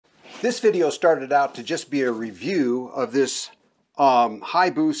This video started out to just be a review of this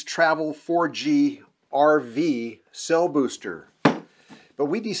HiBoost Travel 4G RV cell booster. But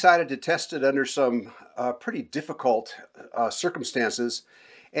we decided to test it under some pretty difficult circumstances,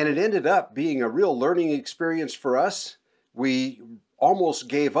 and it ended up being a real learning experience for us. We almost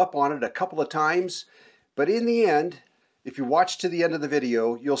gave up on it a couple of times, but in the end, if you watch to the end of the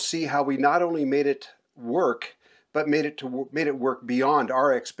video, you'll see how we not only made it work, but made it work beyond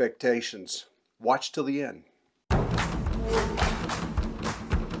our expectations. Watch till the end.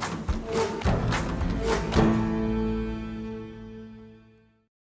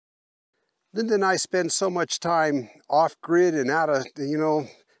 Linda and I spend so much time off-grid and out of,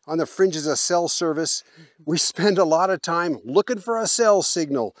 on the fringes of cell service. We spend a lot of time looking for a cell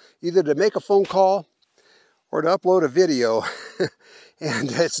signal, either to make a phone call or to upload a video.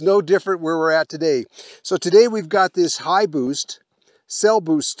 And it's no different where we're at today. So today we've got this HiBoost cell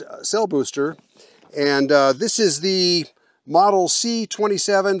booster, and this is the model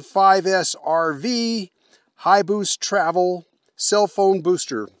C275SRV HiBoost Travel cell phone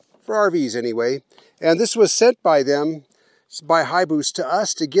booster for RVs anyway. And this was sent by them, by HiBoost, to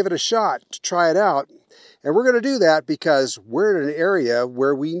us to give it a shot, to try it out. And we're going to do that because we're in an area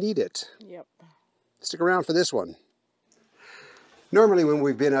where we need it. Yep. Stick around for this one. Normally when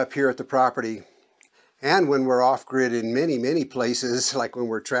we've been up here at the property, and when we're off-grid in many places, like when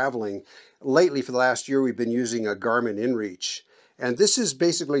we're traveling, lately for the last year we've been using a Garmin inReach. And this is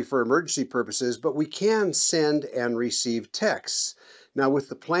basically for emergency purposes, but we can send and receive texts. Now with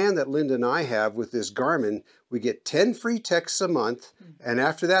the plan that Linda and I have with this Garmin, we get 10 free texts a month, and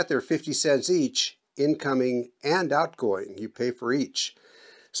after that they're 50 cents each, incoming and outgoing. You pay for each.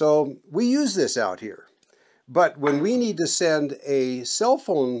 So we use this out here. But when we need to send a cell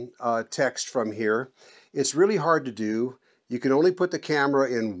phone text from here, it's really hard to do. You can only put the camera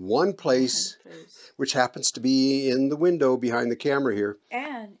in one place, which happens to be in the window behind the camera here.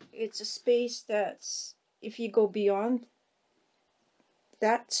 And it's a space that's, if you go beyond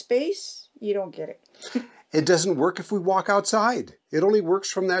that space, you don't get it. It doesn't work if we walk outside. It only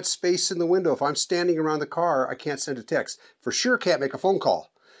works from that space in the window. If I'm standing around the car, I can't send a text. For sure can't make a phone call.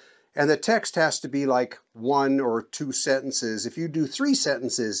 And the text has to be like 1 or 2 sentences. If you do 3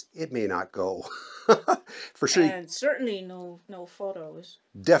 sentences, it may not go. For sure. And certainly no photos.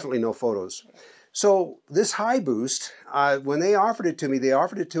 Definitely no photos. So this HiBoost, when they offered it to me, they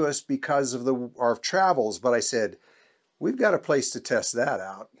offered it to us because of our travels. But I said, we've got a place to test that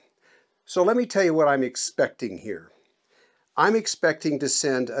out. So let me tell you what I'm expecting here. I'm expecting to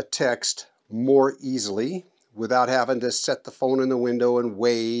send a text more easily, without having to set the phone in the window and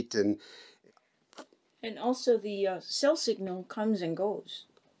wait. And also the cell signal comes and goes.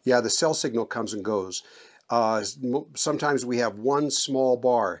 Yeah, the cell signal comes and goes. Sometimes we have one small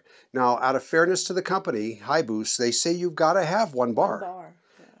bar. Now, out of fairness to the company, HiBoost, they say you've got to have one bar.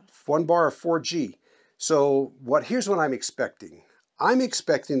 One bar of 4G. So here's what I'm expecting. I'm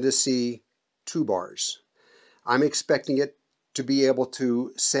expecting to see 2 bars. I'm expecting it to be able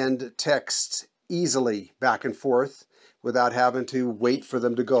to send texts easily back and forth without having to wait for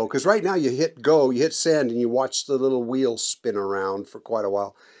them to go. Because right now you hit go, you hit send, and you watch the little wheel spin around for quite a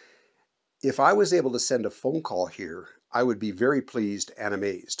while. If I was able to send a phone call here, I would be very pleased and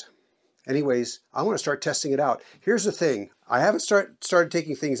amazed. Anyways, I want to start testing it out. Here's the thing. I haven't started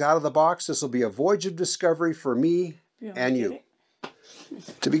taking things out of the box. This will be a voyage of discovery for me and you.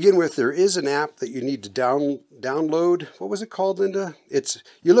 To begin with, there is an app that you need to download. What was it called, Linda?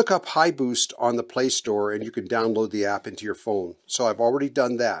 You look up HiBoost on the Play Store and you can download the app into your phone. So I've already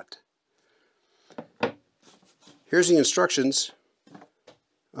done that. Here's the instructions.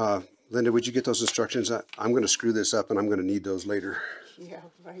 Linda, would you get those instructions? I'm going to screw this up and I'm going to need those later. Yeah,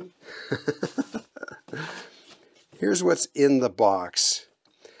 right. Here's what's in the box.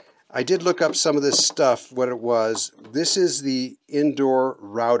 I did look up some of this stuff, what it was. This is the indoor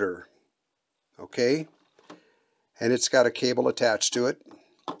router, okay? And it's got a cable attached to it.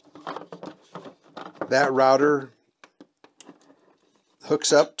 That router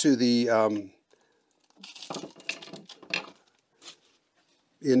hooks up to the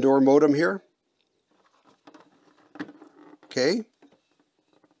indoor modem here, okay?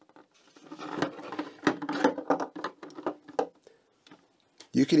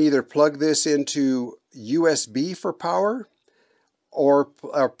 You can either plug this into USB for power, or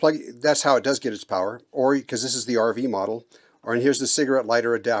plug. That's how it does get its power, or because this is the RV model, and here's the cigarette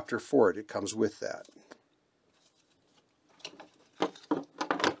lighter adapter for it. It comes with that.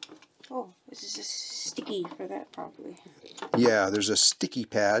 Oh, this is just sticky for that probably. Yeah, there's a sticky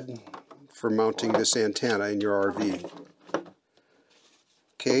pad for mounting this antenna in your RV.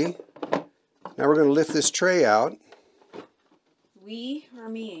 Okay, Now we're going to lift this tray out. We or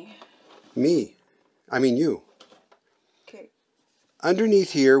me? Me. I mean you. Okay.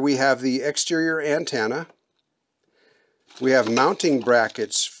 Underneath here we have the exterior antenna. We have mounting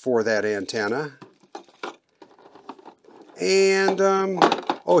brackets for that antenna. And,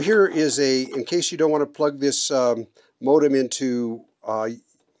 oh, here is in case you don't want to plug this modem into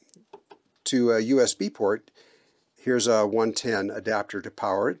to a USB port, here's a 110 adapter to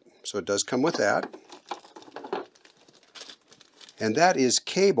power it. So it does come with that. And that is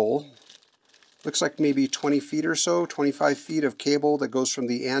cable. Looks like maybe 20 feet or so, 25 feet of cable that goes from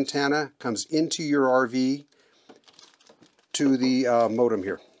the antenna, comes into your RV to the modem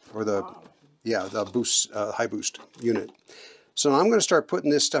here, or the, yeah, the boost, HiBoost unit. So now I'm going to start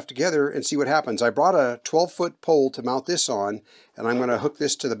putting this stuff together and see what happens. I brought a 12-foot pole to mount this on, and I'm going to hook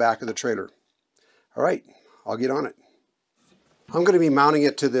this to the back of the trailer. All right, I'll get on it. I'm going to be mounting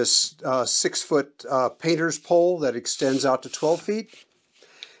it to this 6-foot painter's pole that extends out to 12 feet.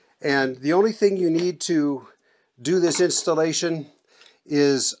 And the only thing you need to do this installation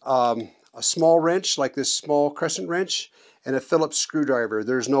is a small wrench, like this small crescent wrench, and a Phillips screwdriver.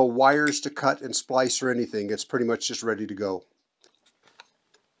 There's no wires to cut and splice or anything. It's pretty much just ready to go.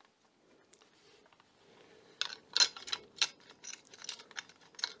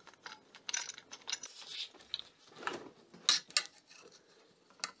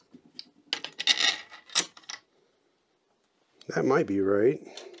 That might be right.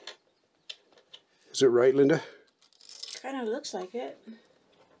 Is it right, Linda? Kind of looks like it.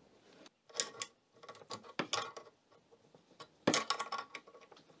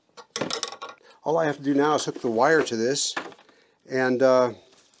 All I have to do now is hook the wire to this, and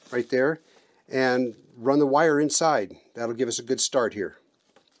right there, and run the wire inside. That'll give us a good start here.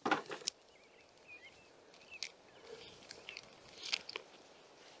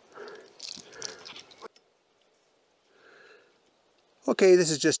 Okay,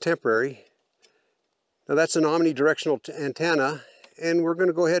 this is just temporary. Now that's an omnidirectional antenna, and we're going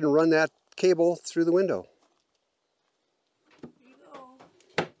to go ahead and run that cable through the window. Here you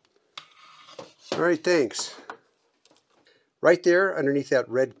go. All right, thanks. Right there underneath that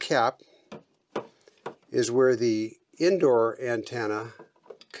red cap is where the indoor antenna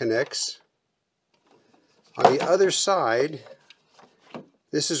connects. On the other side,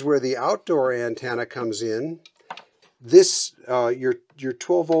 this is where the outdoor antenna comes in. This, your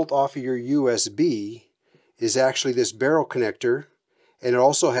 12 volt off of your USB is actually this barrel connector, and it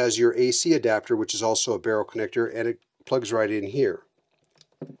also has your AC adapter, which is also a barrel connector, and it plugs right in here.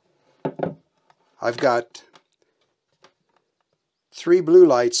 I've got 3 blue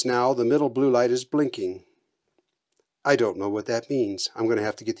lights now. The middle blue light is blinking. I don't know what that means. I'm going to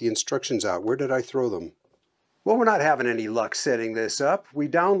have to get the instructions out. Where did I throw them? Well, we're not having any luck setting this up. We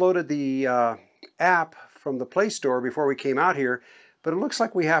downloaded the app from the Play Store before we came out here, but it looks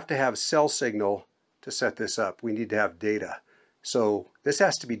like we have to have cell signal to set this up. We need to have data. So this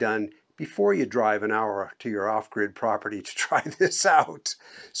has to be done before you drive an hour to your off-grid property to try this out.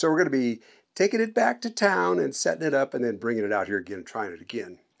 So we're going to be taking it back to town and setting it up and then bringing it out here again and trying it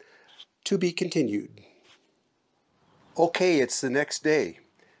again. To be continued. Okay, it's the next day.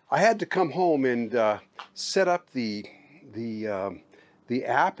 I had to come home and set up the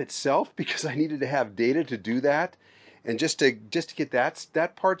app itself because I needed to have data to do that. And just to get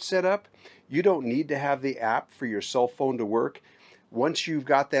that part set up, you don't need to have the app for your cell phone to work. Once you've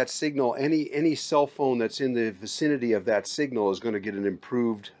got that signal, any cell phone that's in the vicinity of that signal is going to get an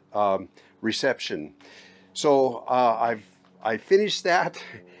improved reception. So I finished that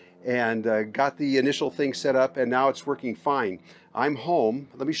and got the initial thing set up, and now it's working fine. I'm home.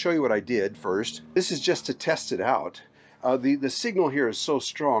 Let me show you what I did first. This is just to test it out. The signal here is so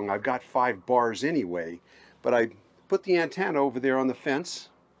strong, I've got 5 bars anyway, but I put the antenna over there on the fence,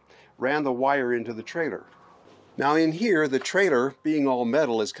 ran the wire into the trailer. Now in here, the trailer, being all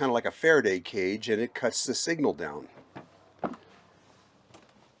metal, is kind of like a Faraday cage, and it cuts the signal down.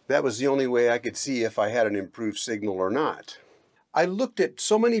 That was the only way I could see if I had an improved signal or not. I looked at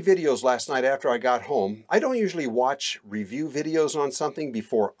so many videos last night after I got home. I don't usually watch review videos on something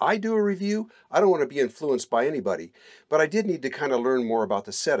before I do a review. I don't want to be influenced by anybody, but I did need to kind of learn more about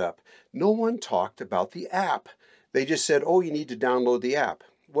the setup. No one talked about the app. They just said, oh, you need to download the app.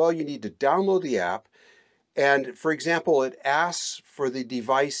 Well, you need to download the app, and for example, it asks for the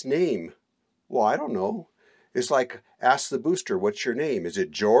device name. Well, I don't know. It's like, ask the booster, what's your name? Is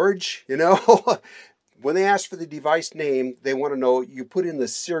it George? You know? When they ask for the device name, they want to know, you put in the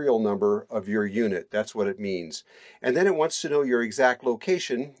serial number of your unit. That's what it means. And then it wants to know your exact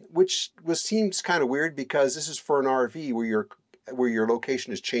location, which seems kind of weird because this is for an RV where you're where your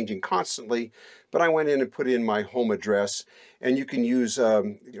location is changing constantly, but I went in and put in my home address, and you can use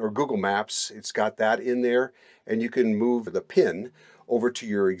or Google Maps. It's got that in there, and you can move the pin over to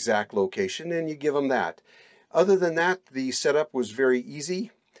your exact location, and you give them that. Other than that, the setup was very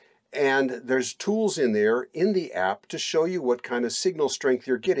easy, and there's tools in there in the app to show you what kind of signal strength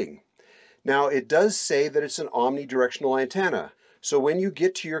you're getting. Now, it does say that it's an omnidirectional antenna. So when you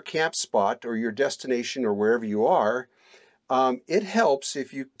get to your camp spot or your destination or wherever you are, it helps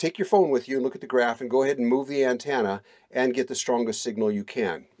if you take your phone with you and look at the graph and go ahead and move the antenna and get the strongest signal you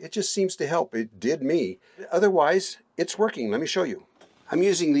can. It just seems to help. It did me. Otherwise, it's working. Let me show you. I'm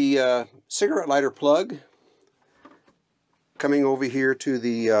using the cigarette lighter plug coming over here to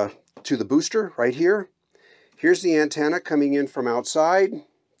the booster right here. Here's the antenna coming in from outside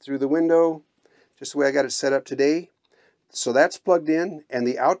through the window, just the way I got it set up today. So that's plugged in, and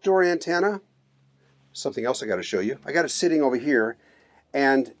the outdoor antenna, something else I got to show you. I got it sitting over here,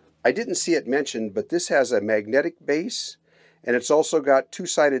 and I didn't see it mentioned, but this has a magnetic base, and it's also got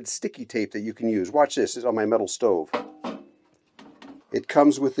two-sided sticky tape that you can use. Watch this, it's on my metal stove. It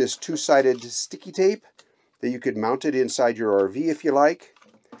comes with this two-sided sticky tape that you could mount it inside your RV if you like.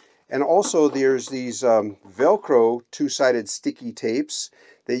 And also there's these Velcro two-sided sticky tapes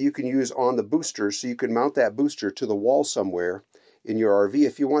that you can use on the booster, so you can mount that booster to the wall somewhere in your RV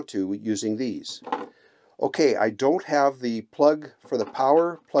if you want to using these. Okay, I don't have the plug for the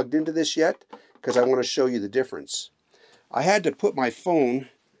power plugged into this yet because I want to show you the difference. I had to put my phone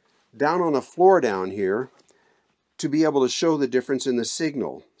down on the floor down here to be able to show the difference in the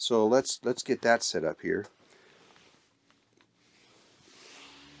signal. So let's get that set up here.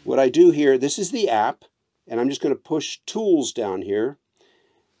 What I do here, this is the app, and I'm just going to push tools down here.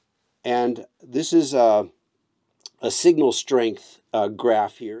 And this is a signal strength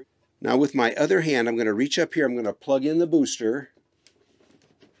graph here. Now with my other hand, I'm going to reach up here, I'm going to plug in the booster.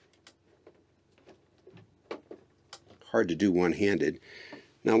 Hard to do one-handed.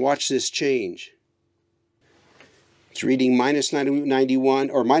 Now watch this change. It's reading minus 91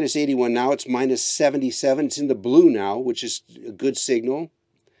 or minus 81 now, it's minus 77. It's in the blue now, which is a good signal.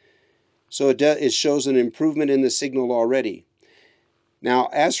 So it shows an improvement in the signal already. Now,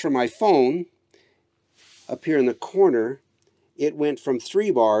 as for my phone, up here in the corner, it went from 3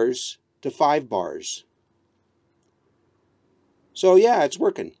 bars to 5 bars. So yeah, it's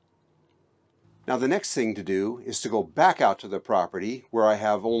working. Now the next thing to do is to go back out to the property where I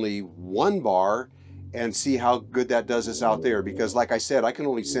have only 1 bar and see how good that does us out there. Because like I said, I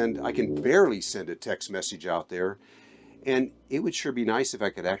can barely send a text message out there. And it would sure be nice if I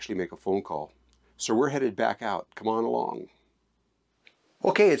could actually make a phone call. So we're headed back out. Come on along.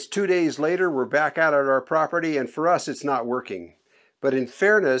 Okay, it's 2 days later. We're back out at our property, and for us, it's not working. But in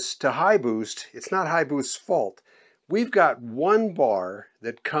fairness to HiBoost, it's not HiBoost's fault. We've got 1 bar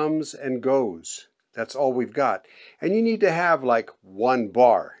that comes and goes. That's all we've got. And you need to have like 1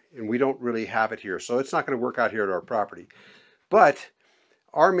 bar, and we don't really have it here. So it's not going to work out here at our property. But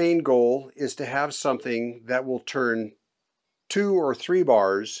our main goal is to have something that will turn 2 or 3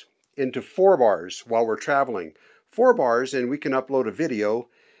 bars into 4 bars while we're traveling. 4 bars, and we can upload a video.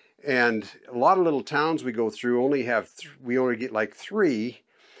 And a lot of little towns we go through only get like 3.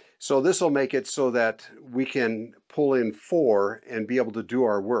 So this will make it so that we can pull in 4 and be able to do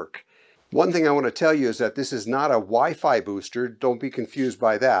our work. One thing I want to tell you is that this is not a Wi-Fi booster. Don't be confused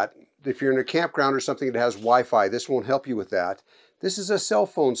by that. If you're in a campground or something that has Wi-Fi, this won't help you with that. This is a cell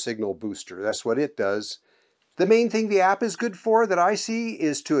phone signal booster. That's what it does. The main thing the app is good for that I see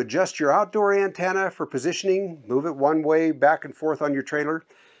is to adjust your outdoor antenna for positioning, move it one way back and forth on your trailer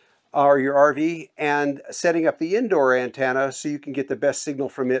or your RV, and setting up the indoor antenna so you can get the best signal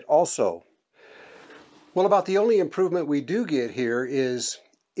from it also. Well, about the only improvement we do get here is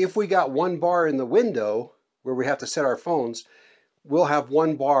if we got 1 bar in the window where we have to set our phones, we'll have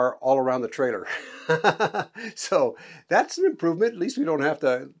 1 bar all around the trailer. So that's an improvement. At least we don't have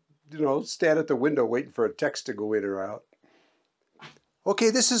to stand at the window waiting for a text to go in or out. Okay,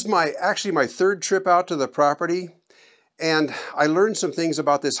 this is actually my 3rd trip out to the property, and I learned some things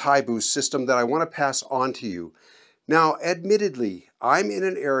about this HiBoost system that I want to pass on to you. Now, admittedly, I'm in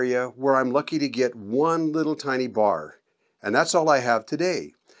an area where I'm lucky to get 1 little tiny bar, and that's all I have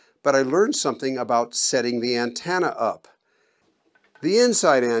today. But I learned something about setting the antenna up. The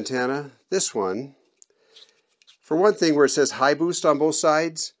inside antenna, this one, for one thing, where it says HiBoost on both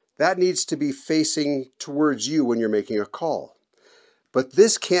sides, that needs to be facing towards you when you're making a call. But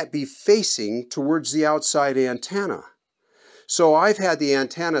this can't be facing towards the outside antenna. So I've had the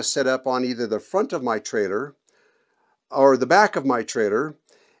antenna set up on either the front of my trailer or the back of my trailer,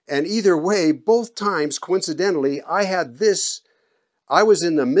 and either way, both times, coincidentally, I had this I was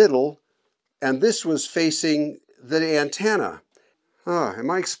in the middle, and this was facing the antenna. Am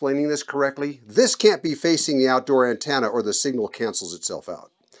I explaining this correctly? This can't be facing the outdoor antenna or the signal cancels itself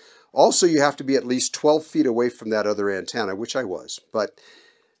out. Also, you have to be at least 12 feet away from that other antenna, which I was. But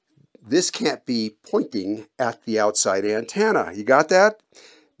this can't be pointing at the outside antenna. You got that?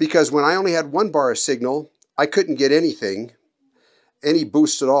 Because when I only had 1 bar of signal, I couldn't get anything, any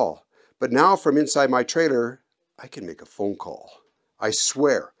boost at all. But now from inside my trailer, I can make a phone call. I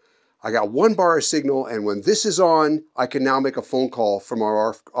swear. I got 1 bar of signal, and when this is on, I can now make a phone call from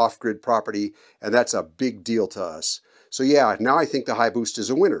our off-grid property, and that's a big deal to us. So yeah, now I think the HiBoost is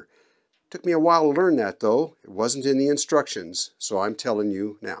a winner. Took me a while to learn that though. It wasn't in the instructions, so I'm telling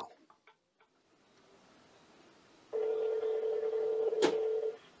you now.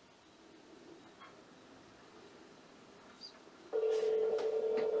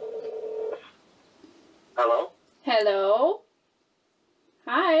 Hello? Hello?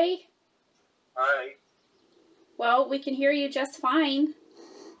 Hi. Hi. Well, we can hear you just fine.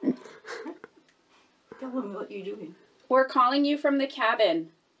 Tell them what you're doing. We're calling you from the cabin.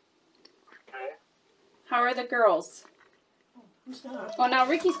 Okay. How are the girls? Who's that? Oh, now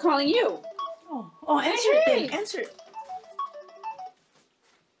Ricky's calling you. Oh, answer it Hey. then. Answer it.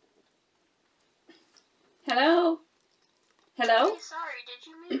 Hello? Hello? Hey, sorry, did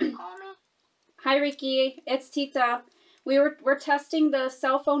you mean to call me? Hi, Ricky. It's Tita. We're testing the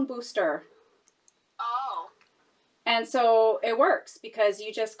cell phone booster. Oh. And so it works because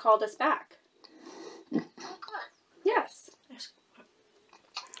you just called us back. Oh, good. Yes.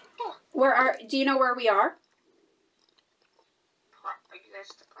 Cool. Do you know where we are? Are you guys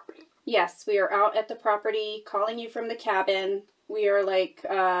at the property? Yes, we are out at the property calling you from the cabin. We are like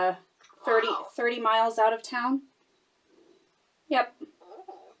 30 miles out of town. Yep.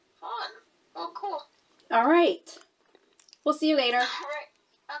 Oh, fun. Oh, cool. All right. We'll see you later. All right.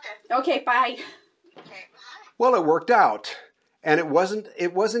 Okay. Okay, bye. Okay, bye. Well, it worked out, and it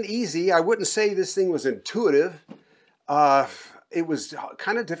wasn't easy. I wouldn't say this thing was intuitive. It was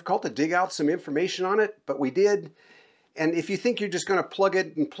kind of difficult to dig out some information on it, but we did. And if you think you're just going to plug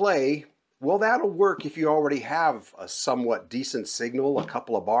it and play, well, that'll work if you already have a somewhat decent signal, a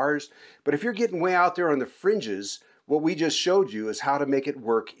couple of bars. But if you're getting way out there on the fringes, what we just showed you is how to make it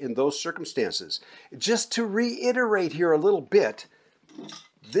work in those circumstances. Just to reiterate here a little bit,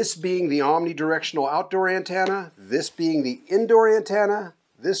 this being the omnidirectional outdoor antenna, this being the indoor antenna,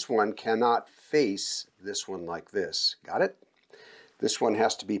 this one cannot face this one like this. Got it? This one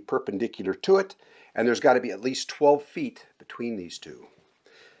has to be perpendicular to it, and there's got to be at least 12 feet between these two.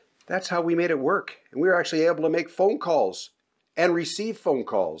 That's how we made it work. And we were actually able to make phone calls and receive phone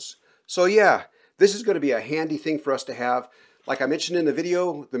calls. So yeah, this is going to be a handy thing for us to have. Like I mentioned in the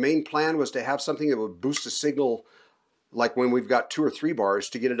video, the main plan was to have something that would boost the signal like when we've got 2 or 3 bars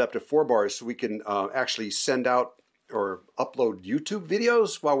to get it up to 4 bars so we can actually send out or upload YouTube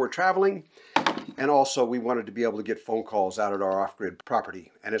videos while we're traveling. And also we wanted to be able to get phone calls out at our off-grid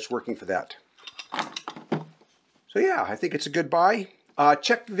property, and it's working for that. So yeah, I think it's a good buy.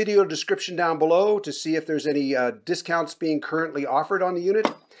 Check the video description down below to see if there's any discounts being currently offered on the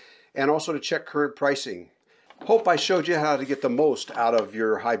unit, and also to check current pricing. Hope I showed you how to get the most out of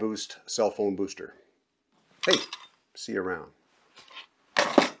your HiBoost cell phone booster. Hey, see you around.